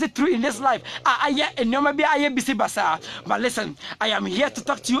all pass it through in this life. But listen, I am here to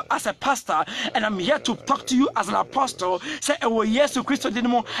talk to you as a pastor, and I'm here to talk to you as an apostle. Say, "Oh yes, to Christo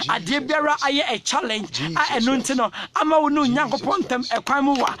dinamo. Adebiara a challenge. I no. Ama unu nyango pontem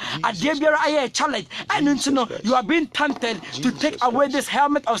ekwamuwa. A challenge, and you are being tempted to take away this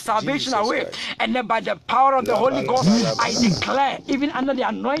helmet of salvation away, and then by the power of the Holy Ghost, I declare, even under the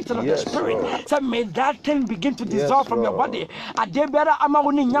anointing of the Spirit, so may that thing begin to dissolve from your body.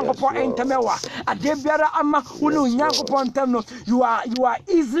 You are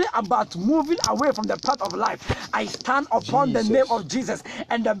easily about moving away from the path of life. I stand upon the name of Jesus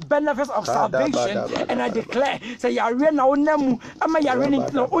and the benefits of salvation, and I declare, say,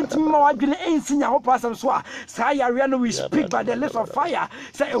 we speak by the lips of fire.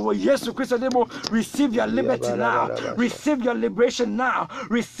 Say, oh yes, receive your liberty now, receive your liberation now,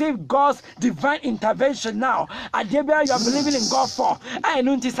 receive God's divine intervention now. You are believing in God for.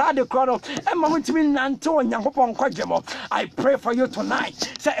 I pray for you tonight.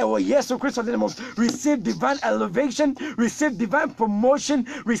 Say, oh yes, receive divine elevation, receive divine promotion,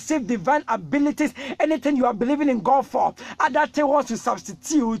 receive divine abilities. Anything you are believing in God for, that thing wants to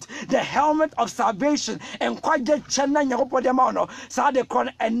substitute the helmet of salvation and quite the channel Yahopodemono.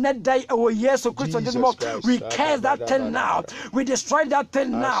 Sadekon and net day over years of Christian. We cast that thing now, we destroy that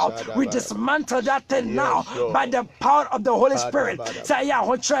thing now, we dismantle that thing now by the power of the Holy Spirit.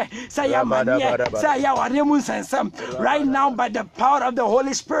 Right now, by the power of the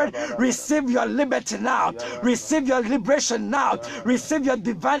Holy Spirit, receive your liberty now, receive your liberation now, receive your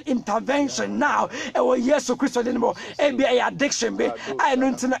divine intervention now. Oh yes, of Christian. Addiction be I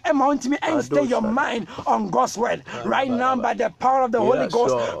don't know amount me and stay your mind on God's word. Right now, by the power of the Holy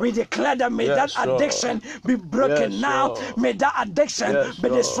Ghost, we declare that may that addiction be broken now. May that addiction be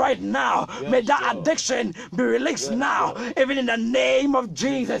destroyed now. May that addiction be released now. Even in the name of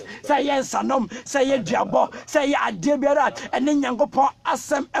Jesus. Say yes, Sanom, say yes, Diabo, say yes, Adibiara, and then Yangopo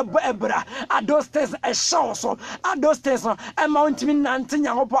Asem Ebra. Are those things a show? So are those things amount me Nantin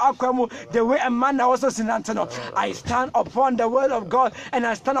Yangopo Aquamu, the way a man also sin Antino. I stand upon the word of God and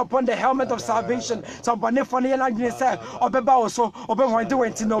I stand upon the helmet of salvation. So bone for ne na dwene say obeba wo so obehwante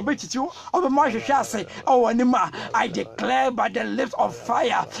wenti na obechichu obema hwehwe ase o anima. I declare by the lips of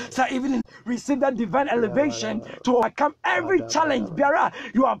fire, so even receive that divine elevation to overcome every challenge biara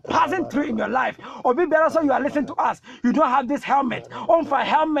you are passing through in your life. Obi biara, so you are listening to us, you don't have this helmet on for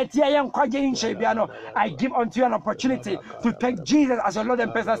helmet here yen kwaje inche biano. I give unto you an opportunity to take Jesus as your Lord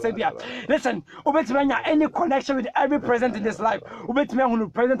and personal Savior. Listen, ubetimanya any connection with every president in this life. Ubetimanya who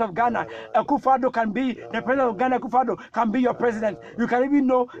president of Ghana, Akufo-Addo can be the president of Ghana. Akufo-Addo can be your president. You can even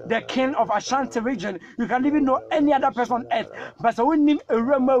know the king of Ashanti region. You can even know any other person on earth. But so when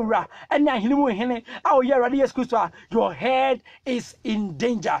your head is in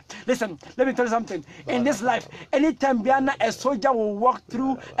danger. Listen, let me tell you something. In this life, anytime a soldier will walk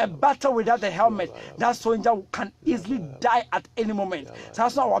through a battle without a helmet, that soldier can easily die at any moment. So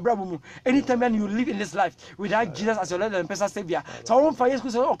that's not our problem. Anytime you live in this life without Jesus as your Lord and personal Savior,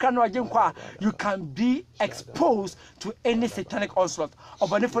 you can be exposed to any satanic onslaught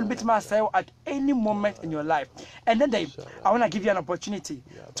at any moment in your life. And then I want to give you an opportunity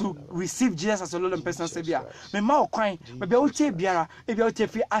to receive Jesus as your Lord and personal Savior. Maybe I'll take Biara, if you'll take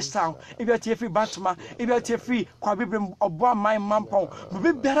free Ashtown, if you'll take free Bantuma, if you'll take free Kwabibrim or Boa My Mampong,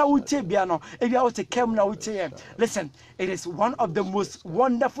 maybe better will take Biano, if you'll take Kemna will take. Listen, it is one of the most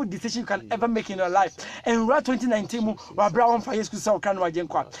wonderful decisions you can ever make in your life. And right 2019, we are brown for Jesus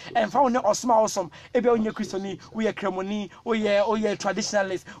and found awesome. If you're Christian, we are Cremoni, we are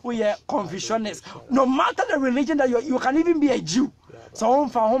traditionalists, we are Confucianists. No matter the religion that you can even be a Jew. So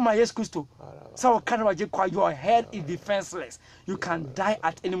from my Jesus Christ. So your head is defenseless. You can die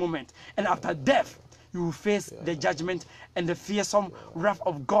at any moment. And after death, you will face the judgment and the fearsome wrath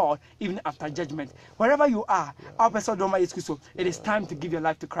of God even after judgment. Wherever you are, it is time to give your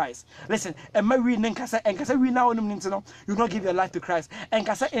life to Christ. Listen, you not give your life to Christ. And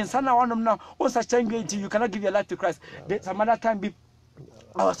you cannot give your life to Christ. Some other time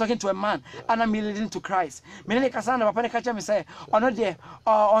I was talking to a man and I'm leading to Christ. Listen,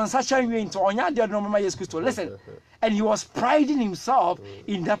 and he was priding himself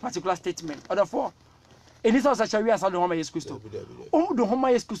in that particular statement. Therefore, in this house, we are the Homa Jesus Christ. The Homa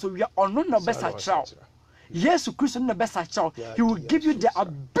Jesus Christ, we are on the best child. Yes, Christ is the best child. He will give you the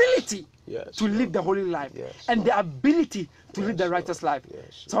ability to live the holy life and the ability to live the righteous life.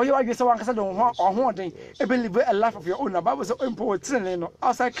 So you are just one person live a life of your own. The Bible says,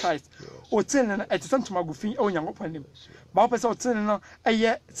 outside Christ, or ten at some to Magufin, or young upon him. Bible says, a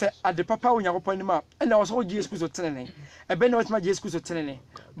year at the Papa when you're upon him up, and I was all Jesus Christ telling. I been with my Jesus Christ telling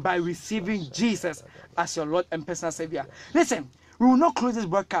by receiving Jesus as your Lord and personal Savior. Listen, we will not close this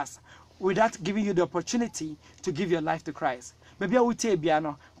broadcast without giving you the opportunity to give your life to Christ. Maybe I will tell you,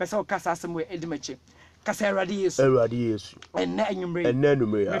 Biano, but I'll cast some way Edimechi. Kasa Eradi Yesu. And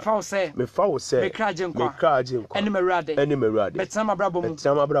Nenumre. Me foul say. Me Krajem. And Merade. But some Abrabo.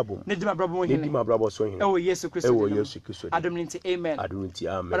 Nedima Brabo so him. Oh, Yesu Christ. Amen.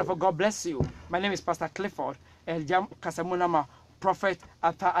 But for God bless you. My name is Pastor Clifford. And Jam Kasamunama, Prophet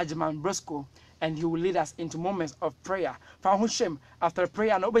Ata Ajman Brosco. And he will lead us into moments of prayer. Fahushim, after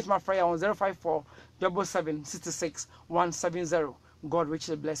prayer, and obey my prayer on 054 77 66 170. God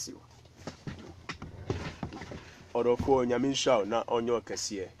richly bless you. Odofo nyame nshaw na onyo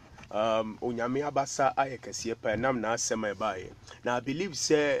kese onyame abasa aye kese pa nam na asem ebaye na I believe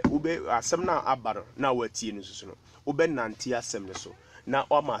say ube asem na abar na watie no susu no ube nante asem ne so na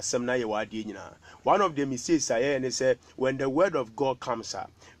oma asem na ye wade nyina. One of the mistakes I say when the word of God comes up,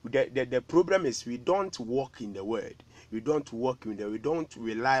 the problem is we don't walk in the word. We don't walk in the, we don't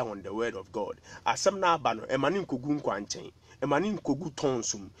rely on the word of God. Asem na abano emanim kogu nkwanchen. Emanim kogu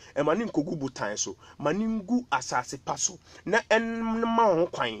tonsum, emanim kogu butanso, maningu asase paso. Na enma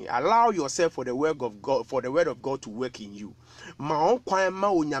kwan. Allow yourself for the word of God, for the word of God to work in you. Ma kwan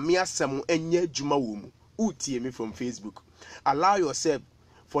ma onyame asem enye djuma wo mu. Utie me from Facebook. Allow yourself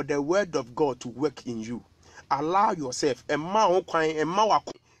for the word of God to work in you. Allow yourself. Emma kwan, emma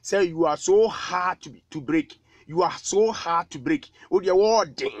wako. Say you are so hard to break. You are so hard to break. Oh, the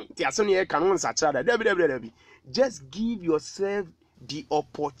word ding. Just give yourself the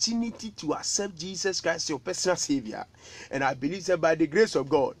opportunity to accept Jesus Christ, your personal Savior. And I believe that by the grace of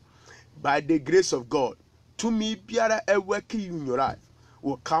God, to me, Biara, a working in your life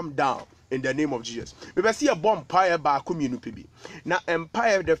will come down in the name of Jesus. We will see a bomb empire by community. Now,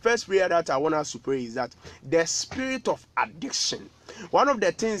 empire, the first prayer that I want us to pray is that the spirit of addiction. One of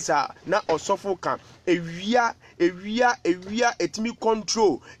the things that now also can etimi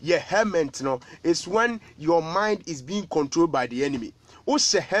control your helmet no is when your mind is being controlled by the enemy.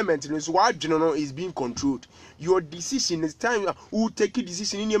 What's a helmet is what general is being controlled. Your decision is time who take a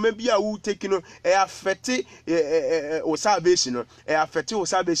decision in your maybe who take a fete or salvation or fete or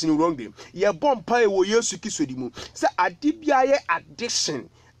salvation wrong day. Your bomb pie will use to kiss with you. Say a DBI addiction.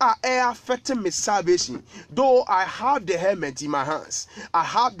 I affecting my salvation. Though I have the helmet in my hands, I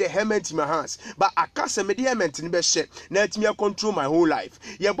have the helmet in my hands, but I can't say the helmet in the shit. Let me control my whole life.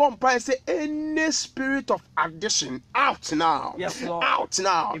 Your bomb price say any spirit of addiction out now. Yes, Lord. Out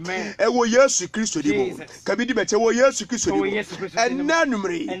now. Amen. E wo Yesu Kristo di bo. Kabi di bete wo Yesu Kristo di bo. Ena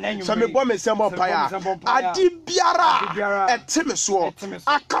numre. So me bɔ me sembo paya. Adi biara etime so.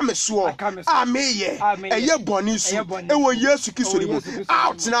 Aka me so. Ameye. Eye boni so. E wo Yesu Kristo di bo.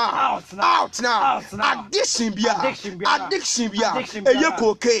 Out now. Out now. Addiction bia. Eye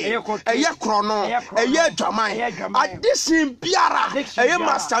koke. Eye krono. Eye dwaman. Addiction biara. Eye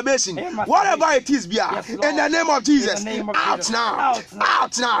masturbation. Whatever it is bia. In the name of Jesus. Out now.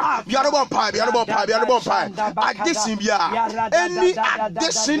 Out now. Biarabo pie. Addiction bia. Any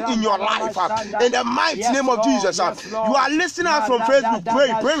addiction in your life. In the mighty name of Jesus. You are listening out from Facebook.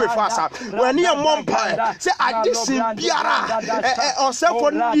 Pray with us. When you mom pie. Say addiction biara. Or say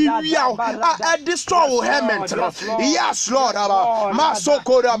for destroy helmet. Yes, Lord.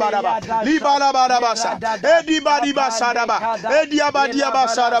 Masoko rababa. Libala barabasa. Edibadi basadaba. Ediabadia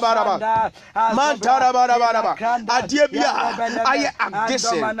basadaba. Mantara barababa. Adiebia. I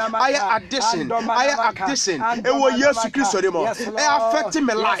addiction. It was Yesu Christo demo. It affected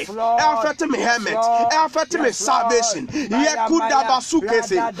my life. It affected my helmet. It affected my salvation. Yekuda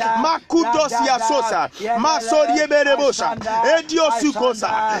basukese. Makudos yasosa. Masori berebosa.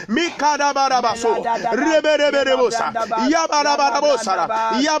 Ediosukosa. Mikada barabaso, reberebosa, yabarabarabosa,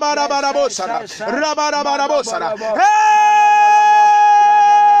 rabarabosa. Hey!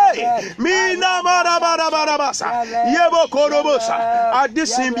 Mina barabarabasa, yebo korobosa,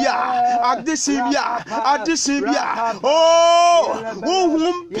 adisimbia.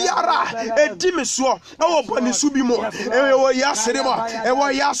 Oh, biara, edimiso, oh, bonisubimo, ewo yaseremo,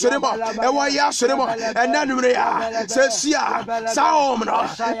 and then Cecia, Saomno,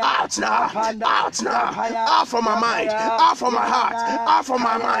 out now, out from my mind, out from my heart, out from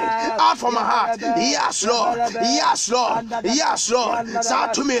my mind, out from my heart. Yes, Lord, Sa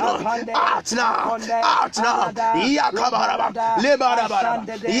to me, out now, Yakabaraba,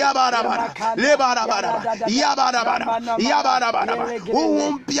 Yabarabara,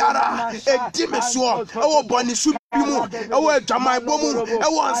 oh, Piara, a dimesua, oh, Bonisu. Ewo jamai bomu,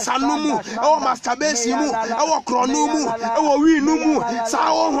 ewo sanumu, ewo masturbation mu, ewo kronumu, ewo winumu,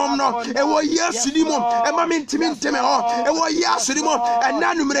 sa o homno, ewo yesudimu, e ma mentimi ho, ewo yesudimu,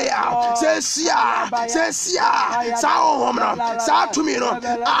 enanumre ya, se sia, sa o homno, sa tumi no,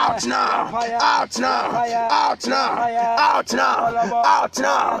 out now,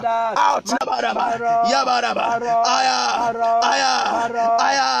 yabaraba,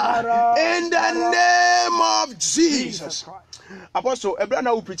 aya, in the name of Jesus. Apostle, Abraham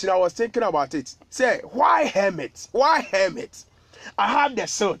who preaching, I was thinking about it. Say, why helmet? I have the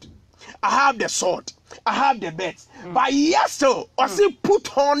sword. I have the belt. But yes, so I say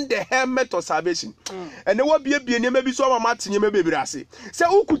put on the helmet of salvation. And there will be a maybe so much in your baby. Say,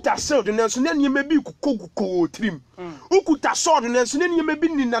 who could have sword and then you may be trim? Who could have sword and then you may be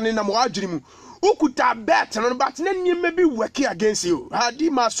in an dream? Who could have bet but then you may be working against you?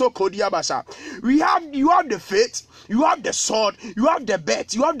 Hadima Soko Diabasa. You have the faith, you have the sword, you have the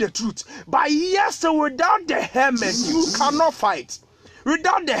bet, you have the truth. But yes, so without the helmet, you cannot fight.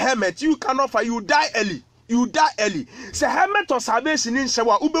 Without the helmet, you cannot fight. You die early. Say helmet of salvation in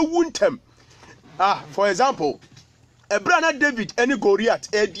Shawa ube wuntem. For example, Abraham David any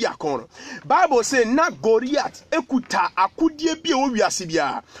Goliath edi akono. Bible say na Goliath ekuta akudie bi o wiase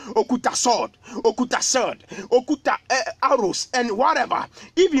bia. Okuta sword, okuta arrows and whatever.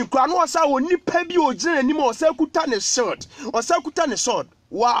 Even kwa no asa oni pa bi o gina ni mo kuta ne sword. Kuta ne sword.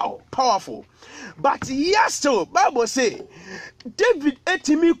 Wow, powerful. But yes, so Bible say David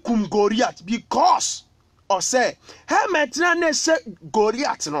etimi kum Goliath because or say helmet na ne se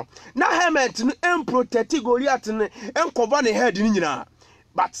Goliath no na helmet no em protect Goliath no em cover ne head ni nyina.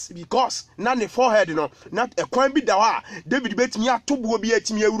 But because na ne forehead no not a kwan bi da wa David betimi atobo bi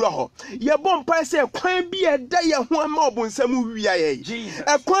atimi awura ho ye bom pa se kwan bi eda ye ho ma obonsam wiya ye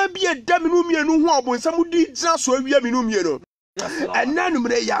e kwan bi eda minu mienu ho obonsam di gyina so awia minu mienu and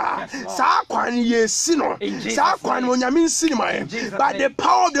Nanumreya, Sakwan ye sino, Sakwan when Yamin cinema, by the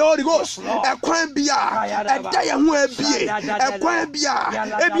power of the Holy Ghost, a quan bia, a diamond be, a quan bia,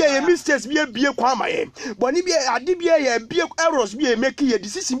 a mistakes be a beer quamae, Bonibia, Adibia, a beer errors be a making a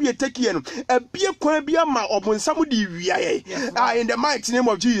decision be a taking, a beer quan bia ma or when somebody in the mighty name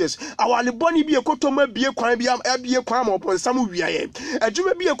of Jesus, our Liboni be a cotoma be a quan bia, a beer quam upon some via, a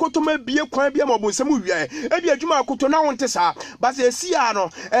Juma be a cotoma be a quan bia upon some via, a beer Juma cotona on Tessa. But they see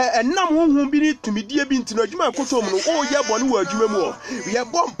and now who be to me dear been to know you might put on oh yeah one word you more. We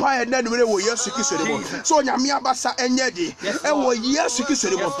have one pie and then we were yes to kiss anymore. So Yamia Bassa and Yedi and were yes to kiss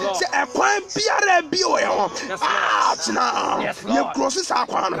anymore. Say a quite Pierre Bio out now. Your crosses are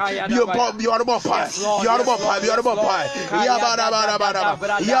one. You're about pie. You're about pie. You're about pie. Yabada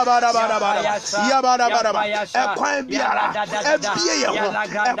a quite biara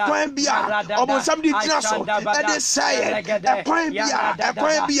a quite biara about somebody national and they say a quite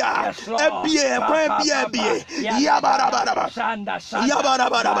biara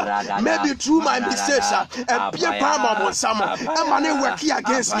maybe through my mistakes a peer palm on summer and money working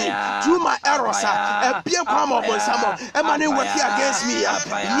against me through my errors a peer palm on summer and money working against me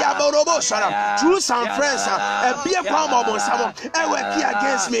through some friends a peer palm on summer and working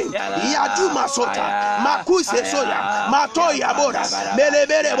against me Yaduma Sota Makuse Soya Matoya Boda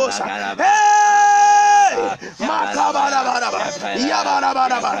Melebere Bosa hey Makabara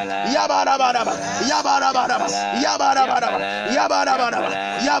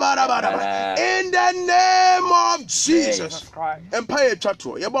in the name of Jesus. Empire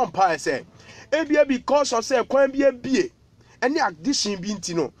Chato, your bumpire say, Ebia because of say, Quan be a bie, and the addition being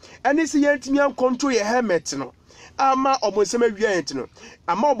tino, and it's a yentimian control your helmet no. Ama obosema wientino,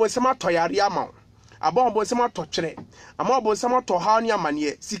 ama obosema toyariama. Aba obosema tochere, ama obosema tohania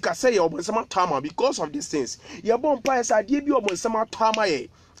manie, sikase ya obosema tama because of these things. Your bumpire say, dear be obosema tama ye.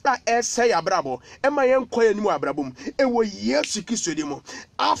 Say abrabo, Emma young quiet new abrabum, and we yes to kiss demo.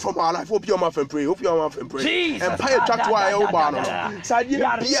 Out from our life, hope your mouth and pray, hope your mouth and pray. And pay a track to our own barn.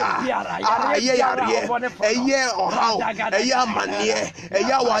 Sadia, a year or how, a year man, a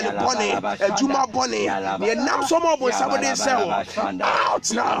yawa bonnet, a juma bonnet, near now some of us somebody sell out now,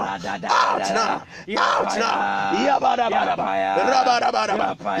 out now, out now,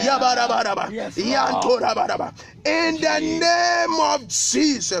 Yabba, in the name of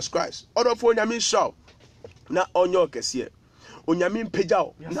Jesus Christ. Other for Yamin show. Na onyo kesiye. Onyamin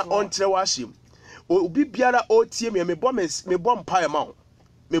pejao. Na ontre washim. Obi biara otie me bom pa ma.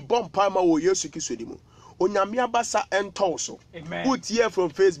 Me bom pa ma wo Yesu Kristo dimu. Onyame abasa entoso. Utie from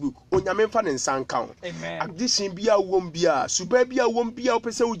Facebook. Onyame fa ne nsanka. Addition bia wom bia, super bia wom bia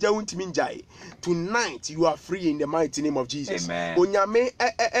opese uja untimi njai. Tonight you are free in the mighty name of Jesus. Onyame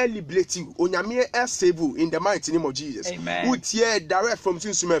liberate you. Onyame save you in the mighty name of Jesus. Utie direct from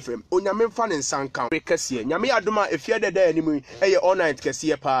Sunsum FM. Onyame fa ne nsanka. Kesiye. Nyame adoma efia de animu eye all night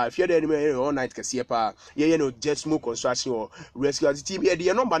kesiye pa. Efia de animu all night kesiye pa. Ye no just smoke construction or rescue team. Ye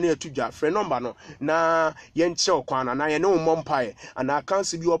de number no tuja. Friend number no. Na yenche kwana na ye no mompae ana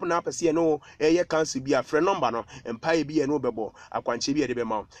cancel bi open up se no ye cancel bi a friend number no empae bi ye no bebo akwanche bi ye de be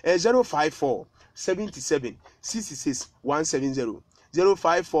ma 054 77 66 170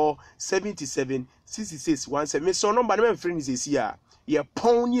 054 77 66 170 so number no friend is here ye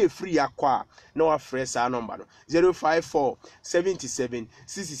pon ye free akwa na wa fresh our number no 054 77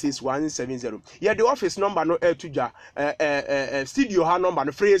 66 170 ye the office number no tuja studio ha number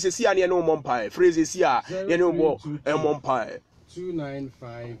no phrase is here no mompire phrase is here ye no mo mompire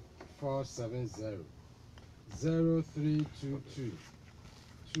 295 470 0322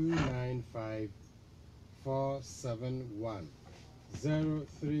 295 471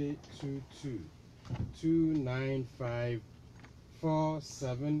 0322 295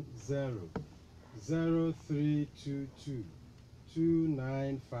 470 0322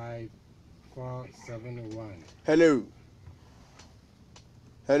 295 471. Hello.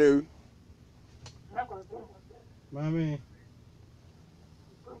 Mommy.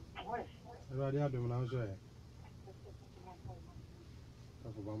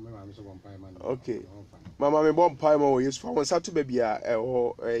 Okay. Mama me bomb pie mo yes for one satu baby ya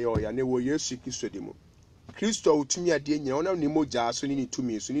ne wo Yesu Kristo demo. Kristo utumi ade nyina ona ne moja so ni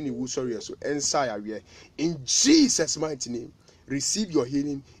tumi so ni wu sorry so ensa ya we in Jesus mighty name. Receive your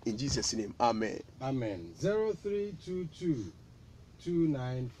healing in Jesus name. Amen. Amen. 0322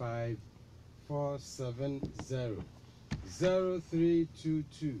 295 470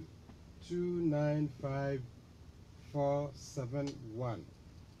 0322 295 471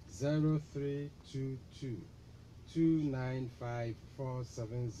 0322 295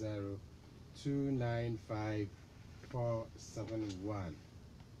 470 295 471.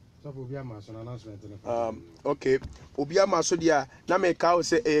 So we'll be a mass announcement. Okay. Obia maso dia na me ka o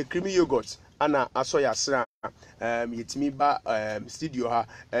say creamy yogurt ana asoya sra yetimi ba studio ha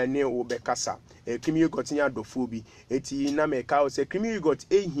ne wo be kasa creamy yogurt nya adofo bi eti na me ka o say creamy yogurt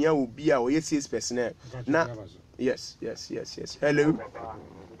ehia obi a o ye 6% na yes. Hello.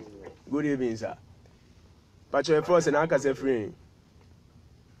 Good evening, sir. Pacho force na aka say free.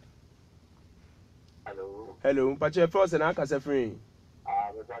 Hello. Pacho force na aka say free.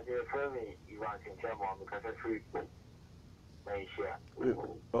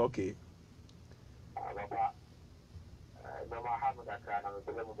 Okay.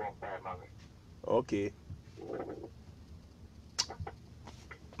 Okay.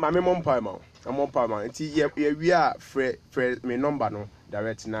 Mami mompa ma. Amompa ma. Nti ye wi a frɛ me number no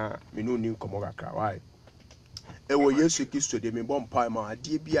direct na me no ni komo kakra. Why? Ewo Yesu Kristo de me bompa ma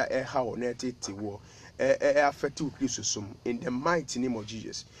ade bi a ɛha wo na tete wo. Affect Christosum in the mighty name of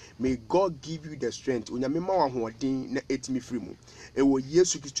Jesus. May God give you the strength. Onyame ma wa hoɔden na etimi free mu. Ewo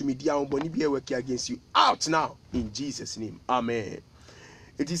Yesu Kristo me dia boni bi work against you out now in Jesus name. Amen.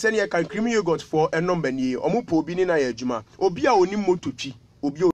 It is any can creamy yogurt for a number ni omo po bi ni na ya adwuma. Obi a oni mototwi. Obi